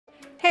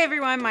Hey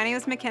everyone, my name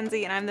is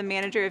Mackenzie and I'm the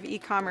manager of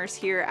e-commerce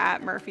here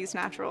at Murphy's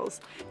Naturals.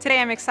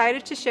 Today I'm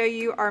excited to show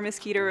you our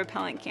mosquito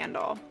repellent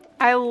candle.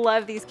 I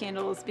love these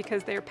candles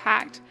because they're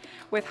packed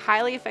with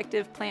highly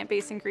effective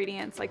plant-based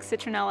ingredients like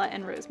citronella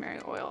and rosemary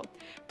oil.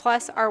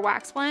 Plus, our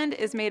wax blend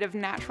is made of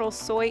natural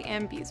soy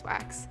and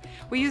beeswax.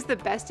 We use the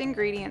best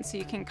ingredients so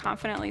you can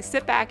confidently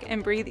sit back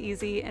and breathe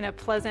easy in a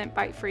pleasant,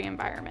 bite-free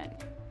environment.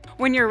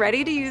 When you're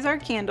ready to use our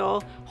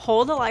candle,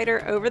 hold a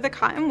lighter over the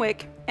cotton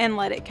wick and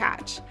let it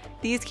catch.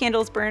 These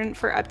candles burn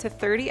for up to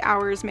 30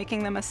 hours,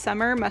 making them a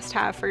summer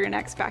must-have for your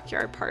next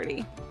backyard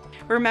party.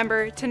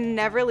 Remember to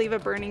never leave a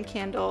burning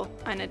candle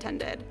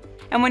unattended.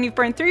 And when you've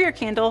burned through your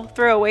candle,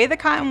 throw away the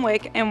cotton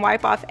wick and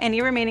wipe off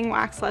any remaining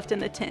wax left in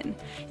the tin.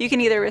 You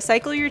can either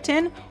recycle your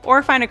tin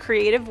or find a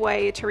creative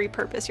way to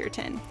repurpose your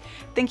tin.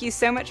 Thank you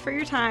so much for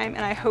your time,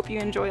 and I hope you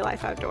enjoy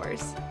life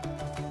outdoors.